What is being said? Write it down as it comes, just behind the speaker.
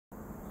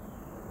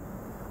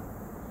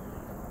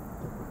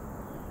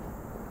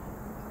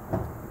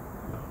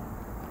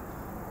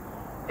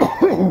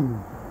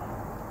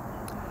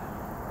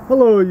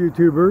Hello,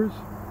 YouTubers.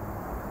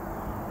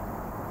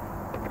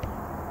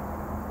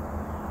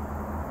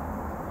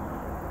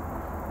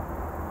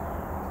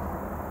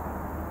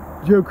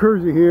 Joe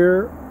Kersey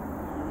here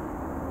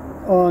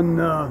on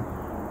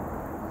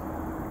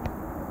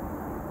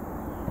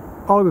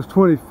August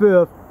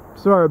 25th.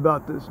 Sorry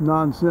about this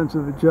nonsense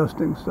of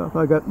adjusting stuff.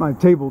 I got my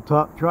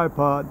tabletop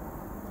tripod.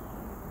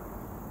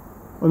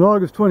 On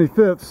August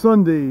 25th,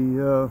 Sunday,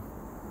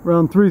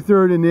 around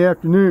 3:30 in the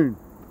afternoon.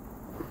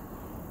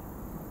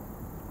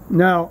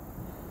 Now,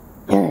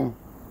 of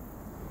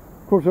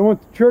course, I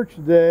went to church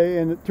today,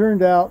 and it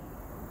turned out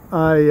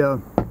I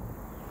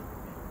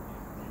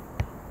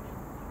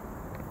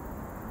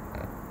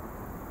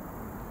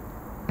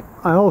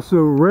also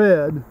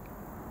read.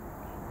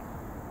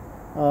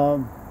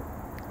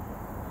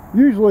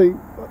 Usually,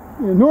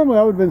 normally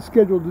I would have been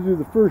scheduled to do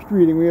the first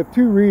reading. We have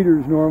two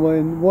readers normally,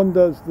 and one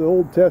does the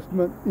Old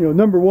Testament.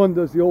 Number one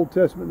does the Old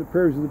Testament, the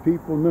prayers of the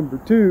people. Number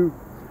two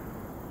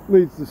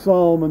leads the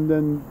psalm, and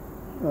then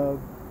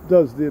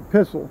does the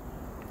epistle.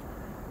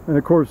 And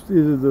of course,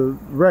 either the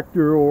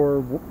rector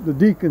or the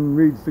deacon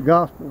reads the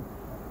gospel.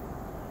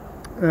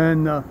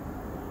 And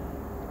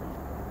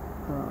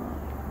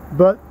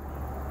but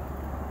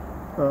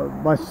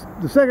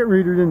the second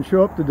reader didn't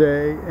show up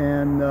today,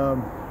 and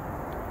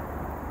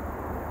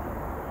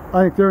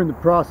I think they're in the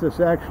process.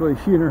 Actually,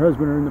 she and her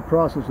husband are in the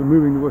process of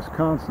moving to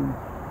Wisconsin.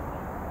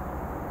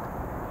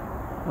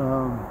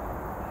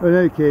 But in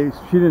any case,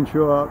 she didn't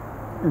show up,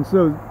 and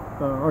so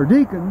our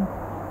deacon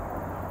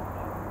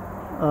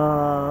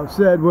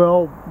said,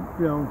 "Well,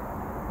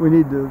 we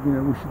need to,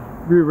 we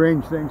should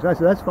rearrange things." I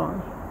said, "That's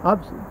fine.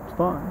 Obviously, it's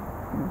fine.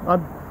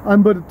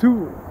 I'm but a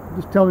tool.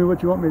 Just tell me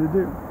what you want me to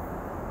do."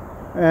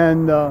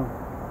 And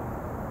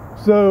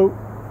so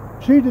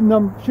she did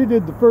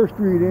the first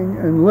reading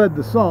and led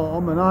the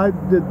psalm, and I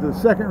did the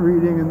second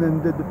reading and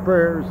then did the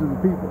prayers of the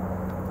people.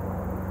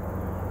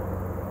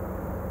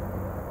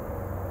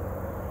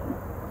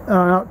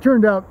 Now it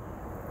turned out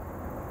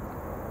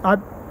I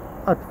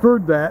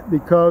preferred that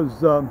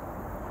because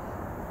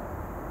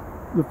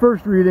the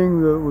first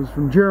reading was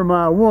from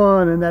Jeremiah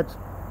 1, and that's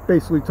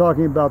basically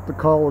talking about the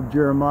call of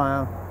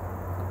Jeremiah.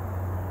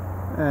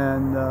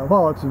 And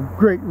while it's a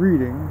great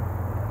reading,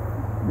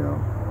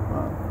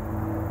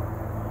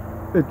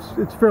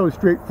 it's fairly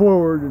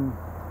straightforward.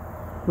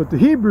 But the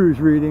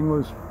Hebrews reading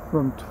was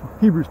from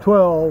Hebrews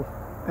 12,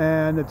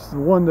 and it's the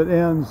one that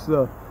ends.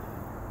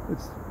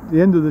 It's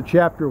the end of the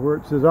chapter where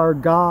it says, "Our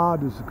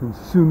God is a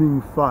consuming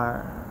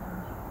fire,"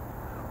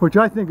 which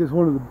I think is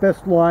one of the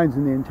best lines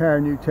in the entire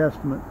New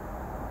Testament.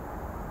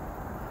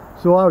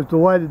 So I was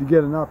delighted to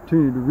get an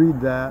opportunity to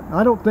read that.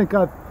 I don't think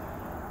it's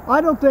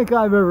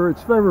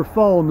ever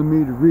fallen to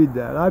me to read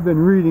that. I've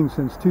been reading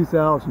since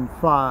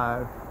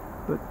 2005,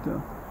 but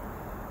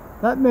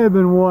that may have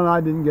been one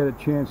I didn't get a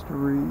chance to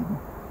read.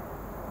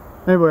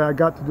 Anyway, I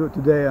got to do it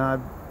today, and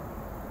I've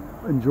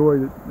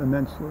enjoyed it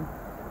immensely.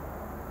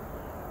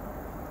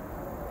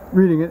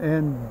 Reading it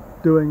and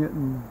doing it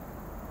and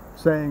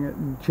saying it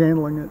and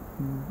channeling it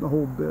and the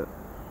whole bit.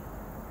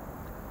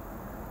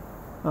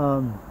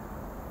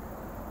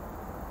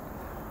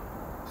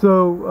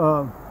 So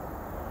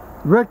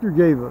the rector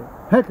gave a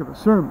heck of a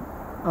sermon.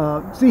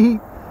 See,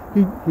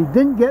 he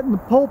didn't get in the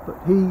pulpit.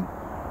 He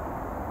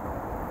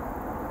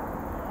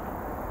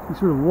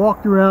sort of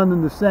walked around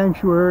in the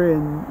sanctuary,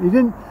 and he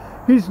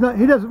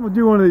doesn't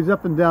do one of these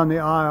up and down the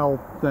aisle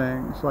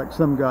things like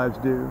some guys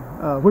do,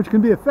 which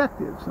can be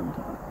effective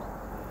sometimes.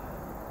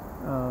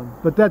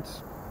 But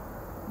that's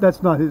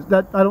not his.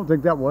 I don't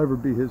think that will ever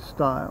be his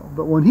style.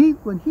 But when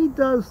he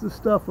does the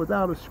stuff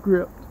without a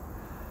script,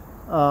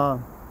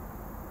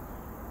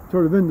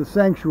 sort of in the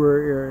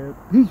sanctuary area,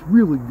 he's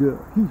really good.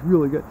 He's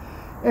really good,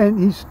 and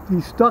he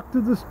stuck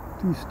to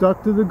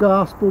the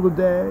gospel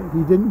today.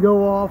 He didn't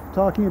go off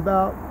talking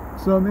about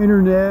some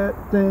internet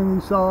thing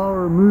he saw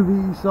or a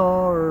movie he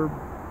saw, or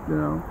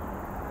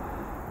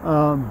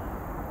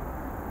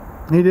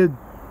he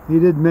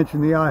did mention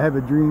the "I have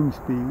a dream"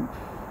 speech,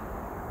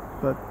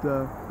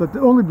 but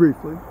only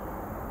briefly,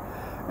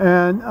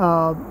 and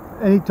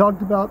he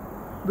talked about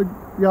the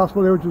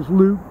gospel there, which is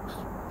Luke's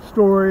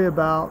story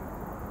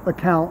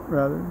account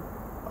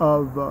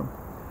of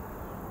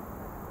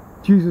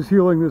Jesus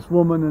healing this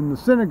woman in the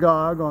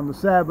synagogue on the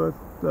Sabbath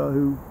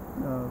who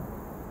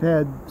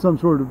had some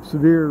sort of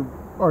severe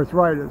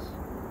arthritis,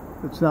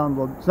 it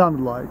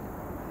sounded like,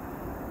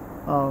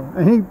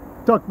 and he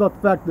talked about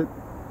the fact that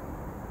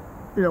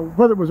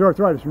whether it was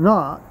arthritis or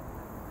not,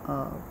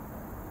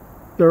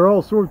 there are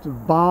all sorts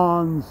of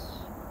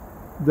bonds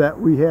that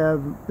we have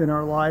in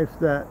our life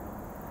that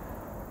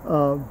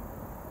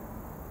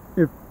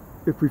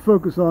if we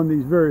focus on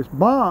these various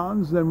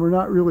bonds, then we're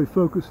not really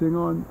focusing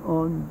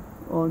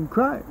on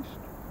Christ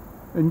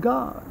and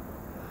God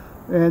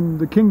and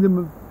the kingdom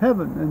of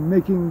heaven, and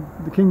making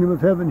the kingdom of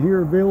heaven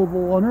here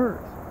available on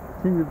earth,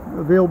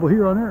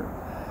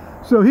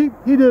 So he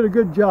did a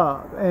good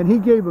job, and he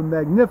gave a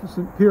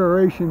magnificent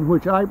peroration,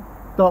 which I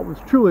thought was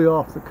truly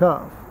off the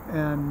cuff,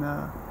 and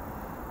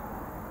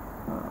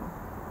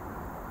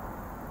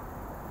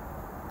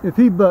if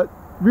he but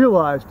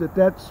realized that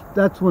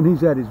that's when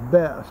he's at his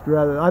best.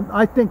 Rather,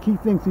 I think he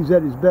thinks he's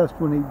at his best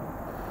when he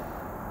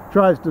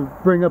tries to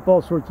bring up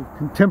all sorts of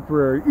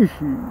contemporary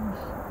issues.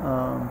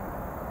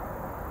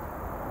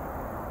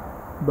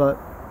 But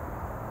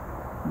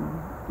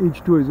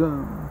each to his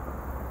own.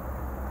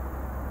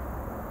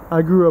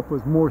 I grew up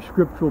with more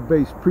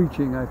scriptural-based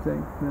preaching, I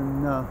think,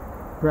 than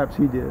perhaps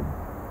he did.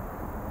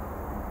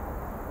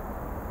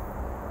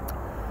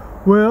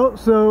 Well,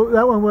 so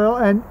that went well,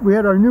 and we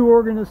had our new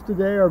organist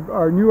today.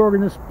 Our new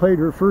organist played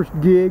her first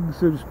gig,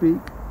 so to speak,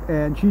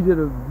 and she did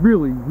a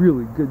really,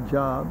 really good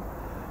job.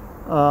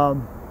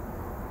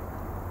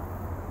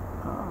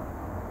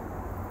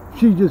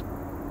 She just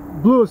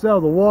blew us out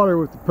of the water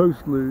with the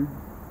postlude.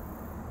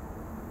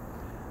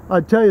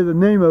 I'd tell you the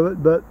name of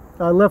it, but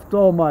I left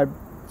all my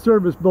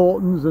service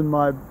bulletins and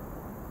my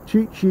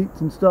cheat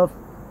sheets and stuff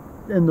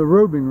in the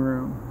robing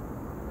room.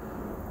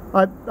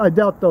 I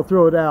doubt they'll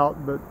throw it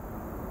out, but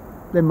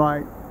they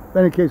might. In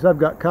any case, I've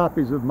got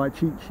copies of my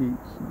cheat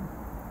sheets.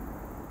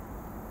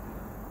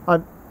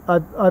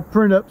 I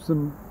print up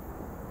some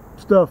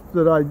stuff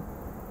that I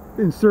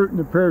insert in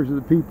the prayers of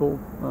the people,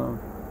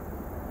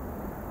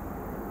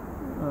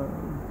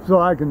 so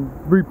I can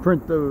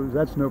reprint those.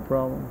 That's no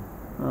problem.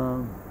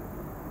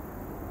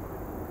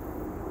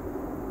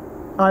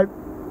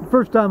 The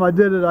first time I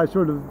did it, I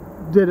sort of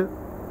did it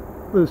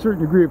with a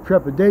certain degree of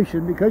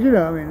trepidation because, you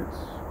know, I mean,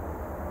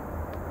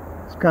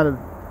 it's kind of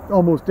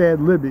almost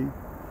ad-libby.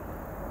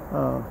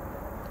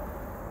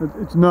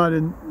 It's not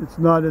in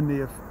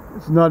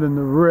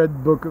the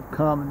Red Book of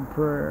Common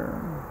Prayer.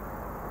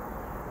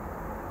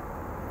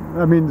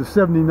 I mean the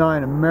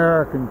 79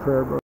 American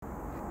Prayer Book.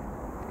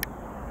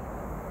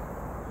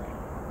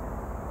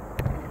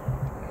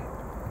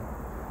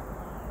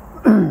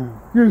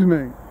 Excuse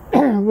me.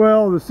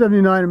 Well, the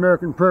 79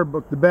 American Prayer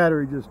Book, the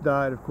battery just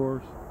died, of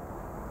course.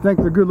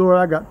 Thank the good Lord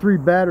I got 3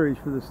 batteries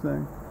for this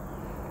thing.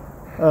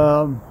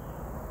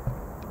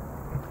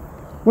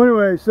 Well,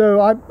 anyway,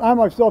 so I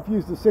myself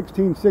used the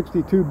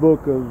 1662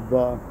 book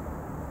of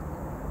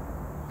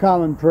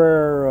Common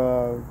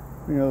Prayer,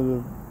 you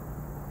know,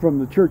 from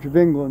the Church of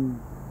England,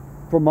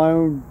 for my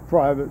own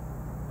private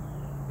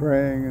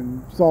praying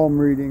and psalm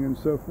reading and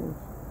so forth.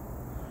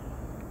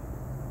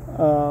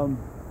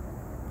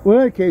 Well,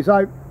 in any case,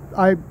 I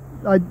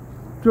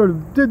sort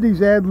of did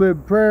these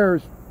ad-lib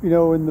prayers, you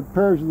know, in the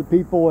prayers of the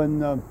people, and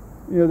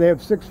you know, they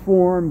have 6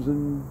 forms,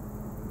 and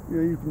you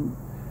know, you can.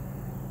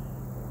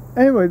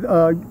 Anyway,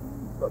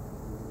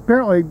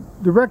 apparently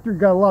the rector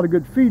got a lot of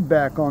good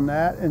feedback on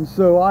that, and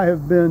so I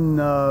have been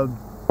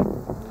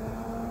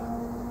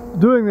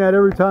doing that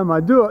every time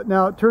I do it.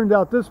 Now, it turned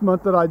out this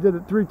month that I did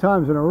it 3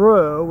 times in a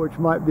row, which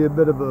might be a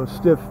bit of a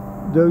stiff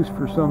dose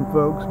for some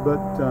folks, but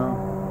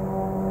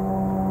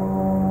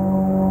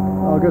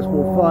I guess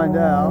we'll find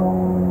out.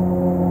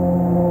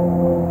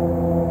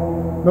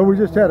 But we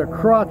just had a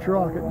crotch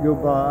rocket go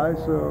by,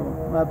 so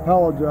I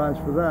apologize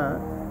for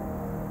that.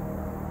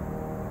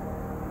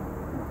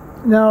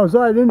 Now, as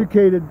I had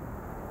indicated,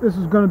 this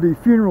is going to be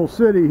Funeral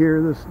City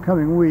here this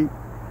coming week.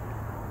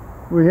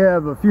 We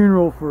have a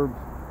funeral for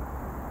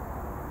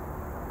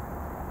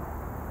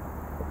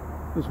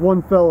this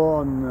one fellow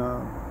on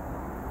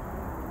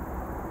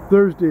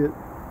Thursday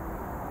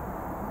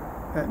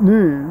at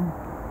noon,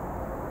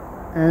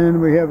 and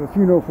we have a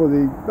funeral for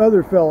the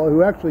other fellow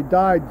who actually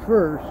died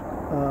first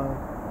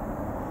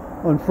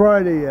on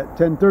Friday at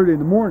 10:30 in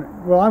the morning.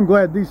 Well, I'm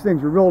glad these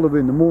things are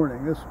relatively in the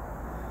morning.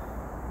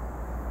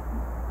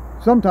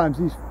 Sometimes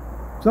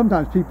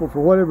people, for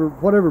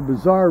whatever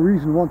bizarre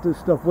reason, want this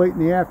stuff late in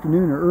the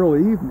afternoon or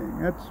early evening.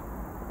 That's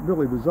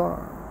really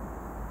bizarre.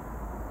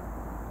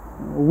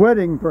 A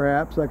wedding,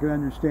 perhaps, I can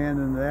understand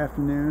in the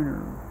afternoon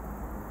or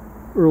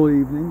early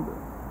evening,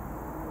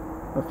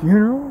 but a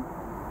funeral?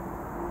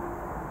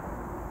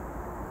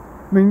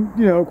 I mean,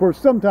 you know, of course,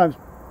 sometimes,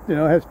 you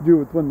know, it has to do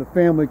with when the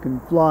family can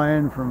fly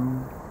in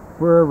from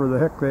wherever the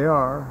heck they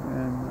are.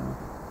 And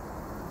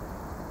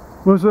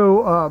well,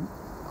 so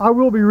I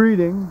will be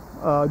reading.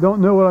 Don't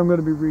know what I'm going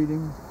to be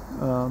reading.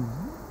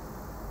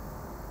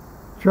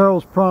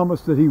 Charles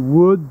promised that he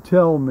would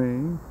tell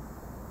me.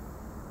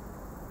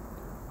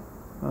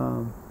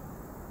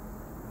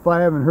 If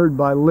I haven't heard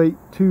by late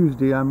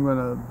Tuesday, I'm going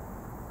to,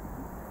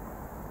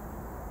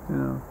 you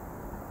know.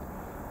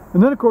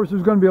 And then, of course,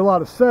 there's going to be a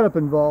lot of setup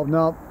involved.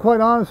 Now,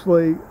 quite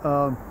honestly,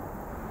 I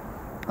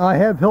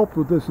have helped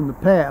with this in the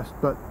past,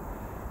 but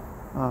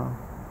a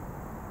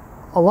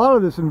lot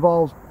of this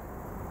involves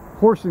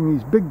horsing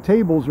these big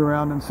tables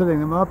around and setting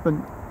them up.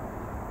 And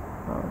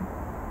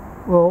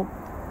well,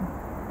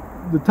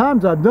 the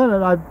times I've done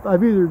it,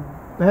 I've either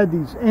had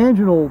these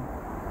anginal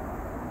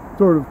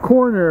sort of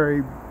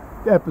coronary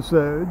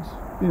episodes,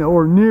 you know,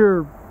 or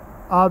near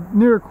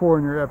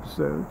coronary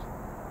episodes,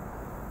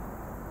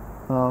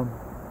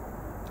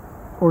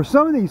 or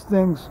some of these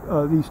things,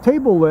 these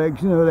table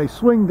legs, you know, they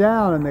swing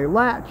down and they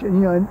latch, and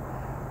you know, and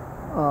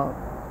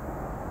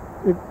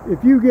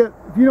if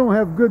you don't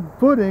have good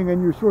footing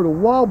and you're sort of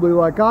wobbly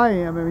like I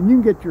am, I mean,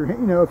 you can get your, you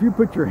know, if you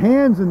put your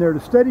hands in there to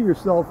steady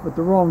yourself at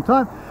the wrong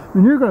time,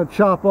 and you're going to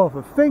chop off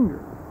a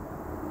finger.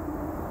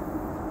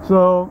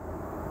 So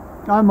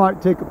I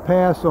might take a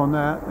pass on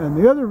that. And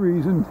the other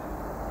reason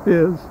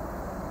is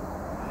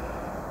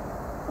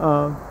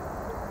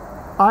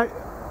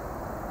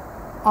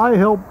I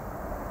help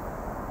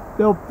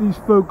these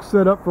folks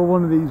set up for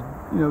one of these,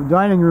 you know,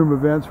 dining room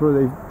events where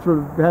they sort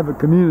of have a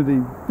community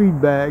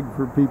feed bag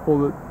for people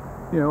that,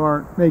 you know,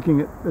 aren't making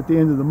it at the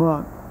end of the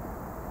month.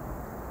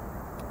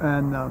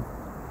 And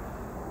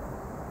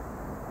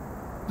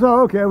so,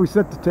 okay, we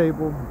set the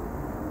table.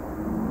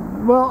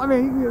 Well, I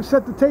mean, you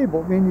set the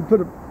table. I mean, you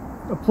put a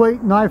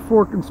plate, knife,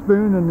 fork, and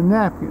spoon, and a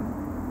napkin.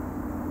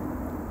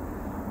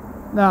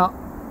 Now,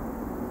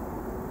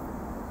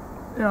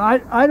 you know,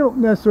 I don't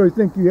necessarily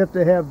think you have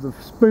to have the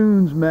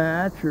spoons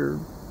match or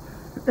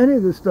any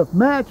of this stuff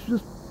match.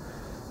 Just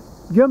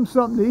give them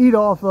something to eat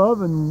off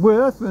of and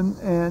with, and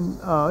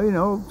you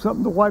know,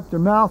 something to wipe their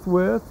mouth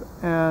with.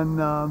 And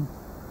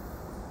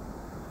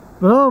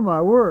but oh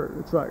my word,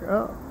 it's like,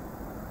 oh,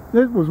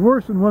 it was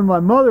worse than when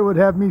my mother would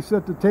have me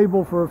set the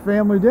table for a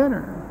family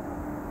dinner.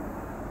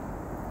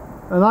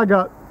 And I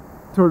got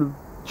sort of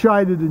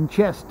chided and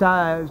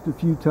chastised a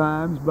few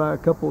times by a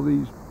couple of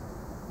these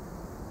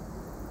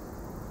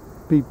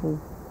people.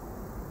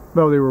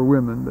 Well, they were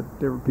women, but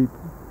they were people.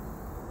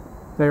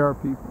 They are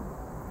people.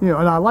 You know,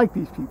 and I like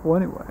these people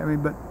anyway. I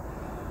mean, but,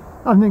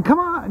 I mean, come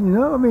on, you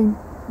know, I mean,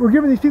 we're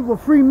giving these people a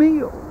free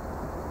meal.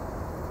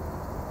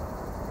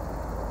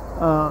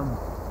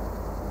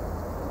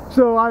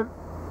 So I've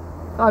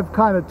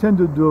kind of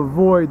tended to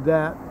avoid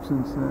that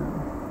since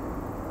then.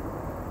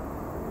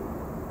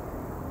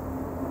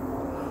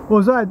 Well,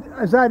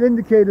 as I'd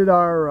indicated,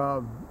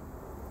 our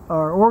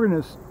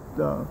organist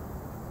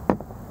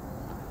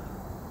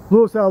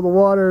blew us out of the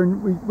water,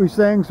 and we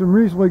sang some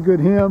reasonably good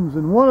hymns,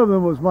 and one of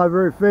them was my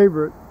very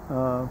favorite.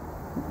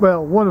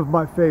 Well, one of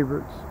my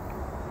favorites.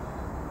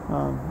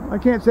 I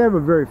can't say I have a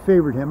very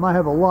favorite hymn. I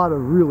have a lot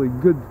of really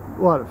good,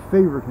 a lot of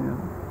favorite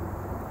hymns.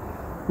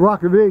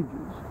 Rock of Ages.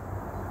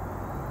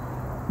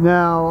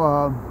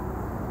 Now,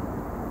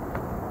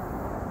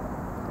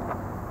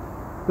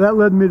 that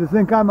led me to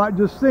think I might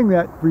just sing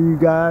that for you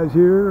guys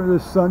here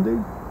this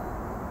Sunday.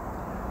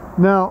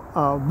 Now,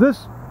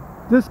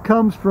 this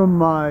comes from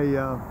my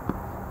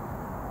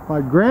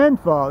my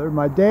grandfather,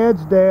 my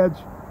dad's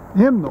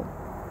hymnal.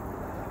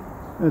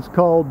 It's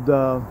called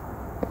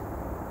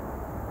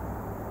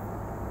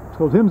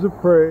Hymns of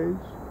Praise,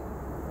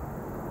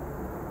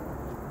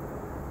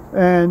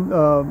 and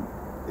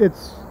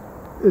it's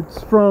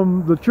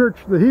from the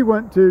church that he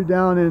went to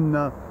down in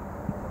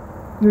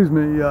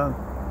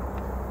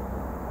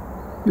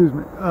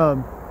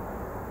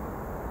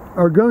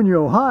Argonia,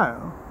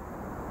 Ohio,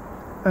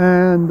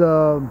 and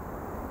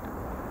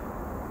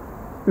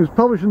it was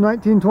published in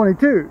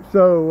 1922.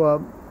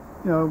 So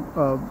you know,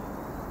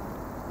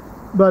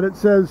 but it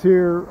says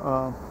here,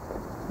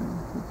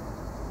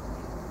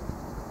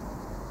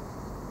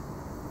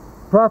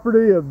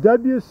 property of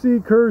W.C.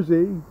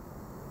 Kersey,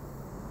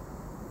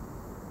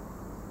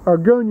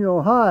 Argonia,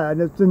 Ohio,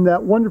 and it's in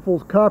that wonderful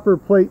copper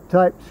plate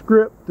type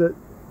script that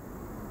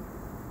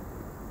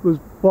was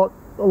what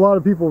a lot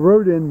of people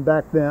wrote in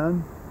back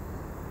then.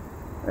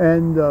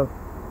 And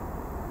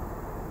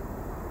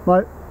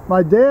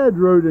my dad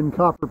wrote in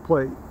copper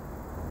plate.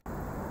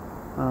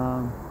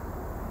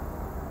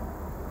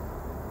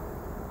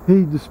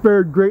 He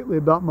despaired greatly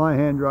about my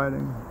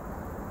handwriting.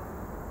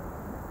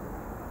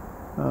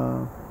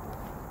 But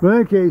in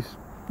any case,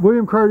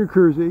 William Carter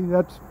Kersey,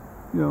 that's,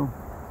 you know,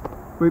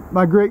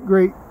 my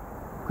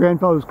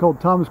great-great-grandfather was called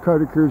Thomas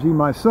Carter Kersey.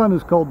 My son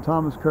is called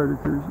Thomas Carter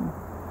Kersey.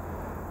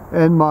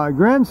 And my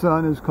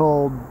grandson is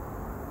called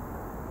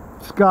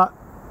Scott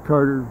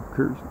Carter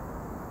Kersey.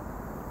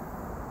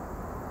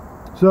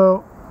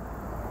 So,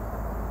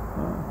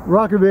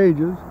 Rock of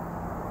Ages.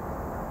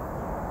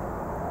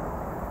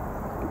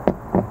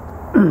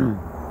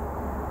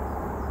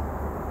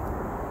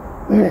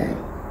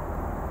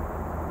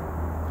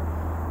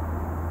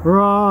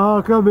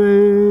 Rock of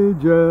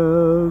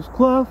Ages,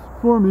 cleft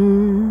for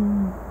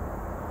me,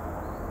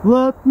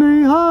 let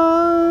me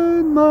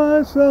hide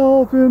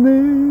myself in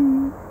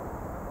thee.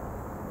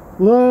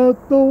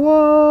 Let the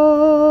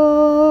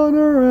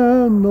water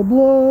and the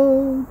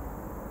blood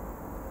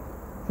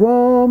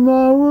from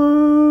thy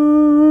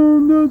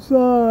wounded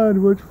side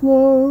which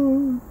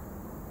flowed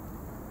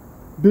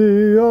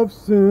be of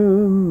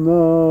sin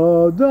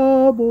a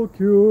double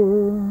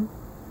cure.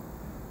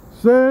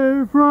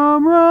 Save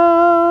from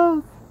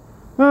wrath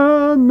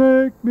and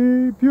make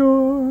me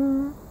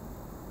pure.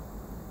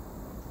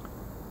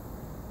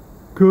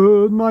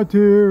 Could my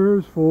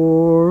tears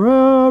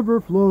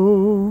forever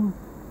flow,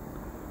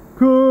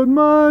 could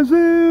my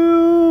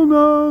zeal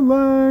no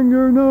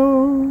longer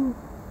know,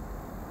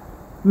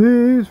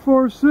 these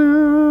for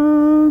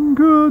sin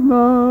could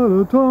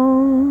not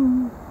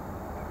atone.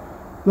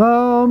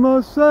 Thou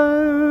must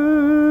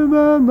save,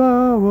 and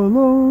thou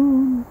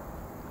alone.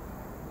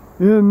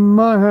 In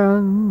my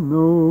hand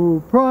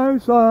no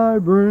price I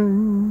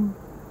bring,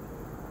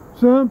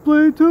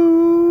 simply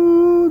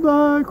to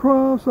thy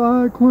cross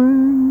I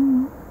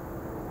cling.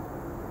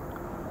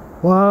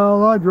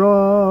 while I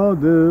draw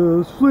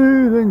this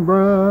fleeting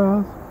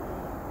breath,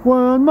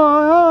 when my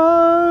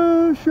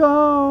eyes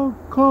shall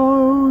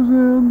close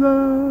in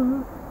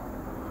death,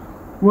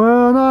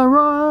 when I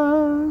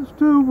rise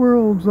to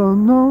worlds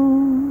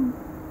unknown,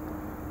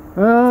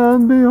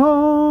 and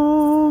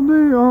behold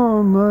thee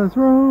on thy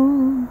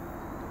throne,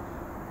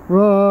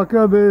 Rock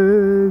of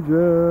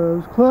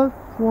Ages, cleft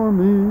for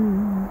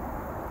me,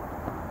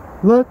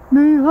 let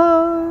me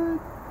hide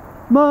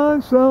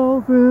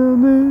myself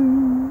in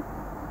thee.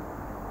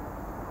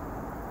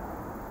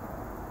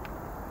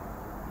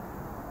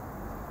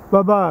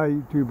 Bye-bye,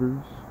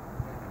 YouTubers.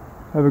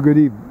 Have a good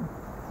evening.